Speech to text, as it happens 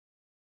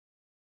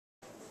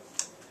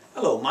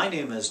Hello, my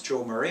name is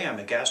Joe Murray. I'm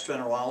a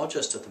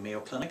gastroenterologist at the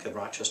Mayo Clinic in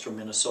Rochester,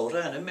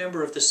 Minnesota, and a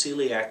member of the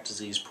Celiac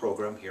disease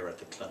program here at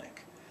the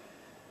clinic.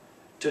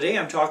 Today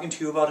I'm talking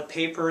to you about a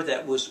paper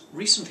that was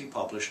recently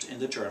published in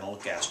the journal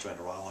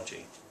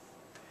Gastroenterology.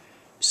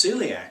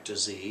 Celiac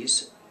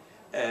disease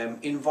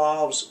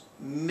involves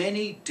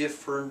many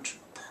different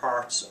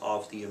parts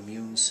of the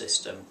immune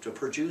system to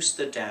produce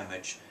the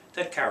damage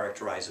that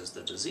characterizes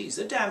the disease.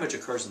 The damage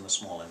occurs in the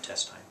small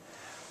intestine.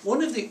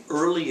 One of the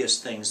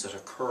earliest things that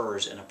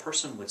occurs in a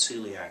person with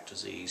celiac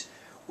disease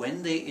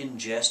when they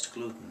ingest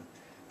gluten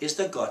is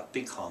the gut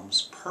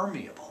becomes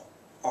permeable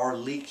or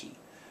leaky.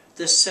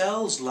 The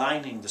cells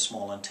lining the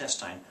small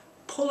intestine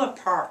pull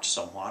apart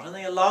somewhat and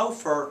they allow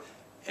for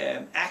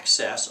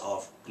access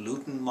of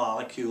gluten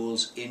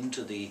molecules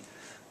into the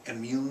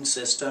immune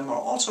system, or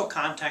also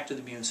contact with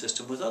the immune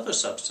system with other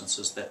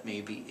substances that may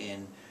be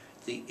in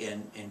the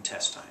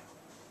intestine.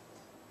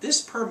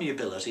 This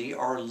permeability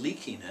or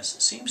leakiness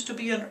seems to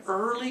be an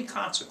early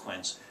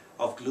consequence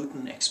of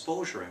gluten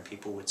exposure in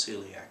people with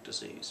celiac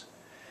disease.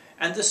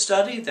 And the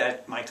study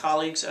that my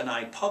colleagues and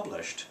I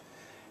published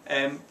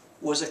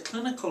was a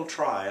clinical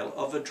trial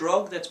of a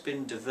drug that's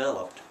been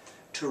developed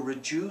to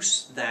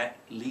reduce that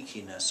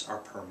leakiness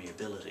or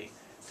permeability.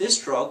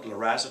 This drug,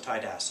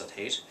 Larazotide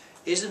Acetate,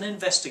 is an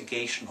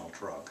investigational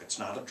drug. It's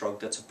not a drug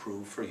that's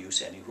approved for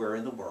use anywhere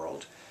in the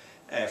world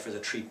for the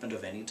treatment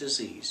of any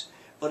disease.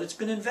 But it's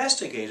been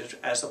investigated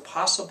as a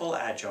possible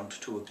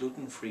adjunct to a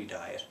gluten-free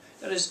diet.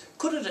 That is,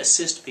 could it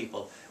assist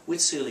people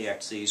with celiac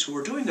disease who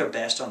are doing their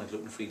best on a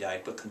gluten-free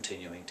diet but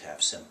continuing to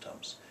have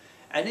symptoms?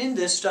 And in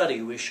this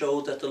study we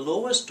showed that the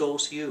lowest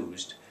dose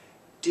used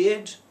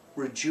did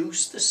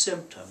reduce the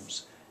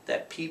symptoms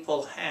that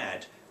people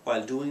had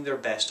while doing their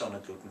best on a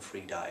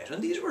gluten-free diet.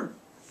 And these were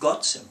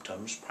gut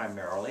symptoms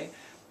primarily,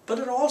 but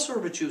it also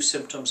reduced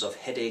symptoms of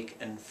headache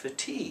and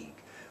fatigue,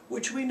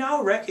 which we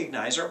now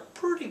recognize are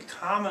pretty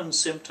common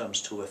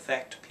symptoms to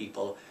affect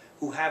people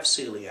who have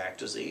celiac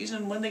disease.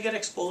 And when they get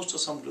exposed to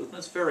some gluten,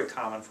 it's very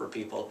common for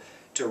people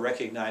to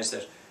recognize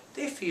that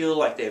they feel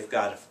like they've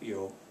got,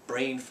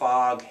 brain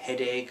fog,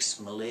 headaches,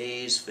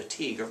 malaise,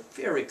 fatigue are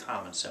very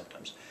common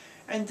symptoms.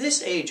 And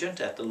this agent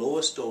at the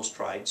lowest dose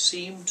tried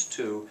seemed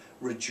to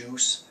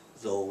reduce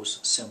those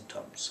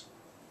symptoms.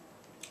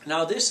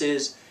 Now this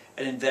is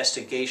an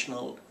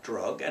investigational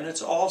drug, and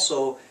it's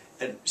also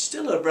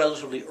still a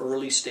relatively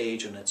early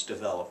stage in its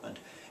development,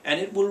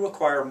 and it will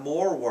require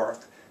more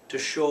work to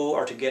show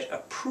or to get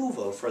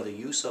approval for the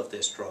use of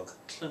this drug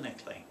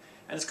clinically.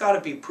 And it's got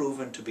to be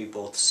proven to be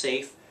both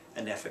safe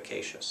and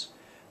efficacious.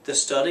 The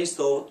studies,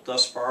 though,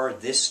 thus far,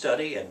 this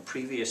study and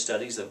previous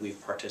studies that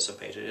we've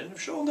participated in,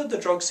 have shown that the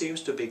drug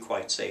seems to be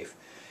quite safe.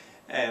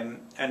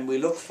 And we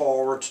look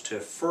forward to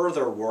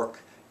further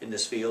work in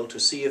this field to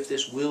see if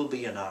this will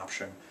be an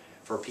option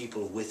for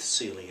people with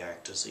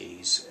celiac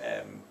disease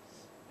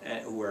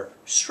who are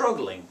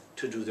struggling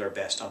to do their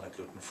best on a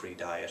gluten-free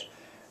diet.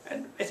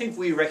 And I think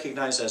we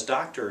recognize as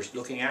doctors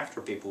looking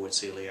after people with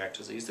celiac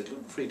disease, the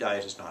gluten-free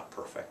diet is not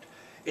perfect.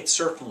 It's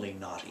certainly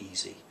not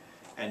easy.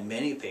 And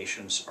many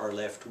patients are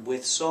left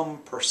with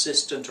some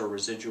persistent or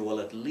residual,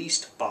 at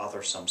least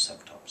bothersome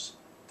symptoms.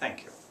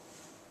 Thank you.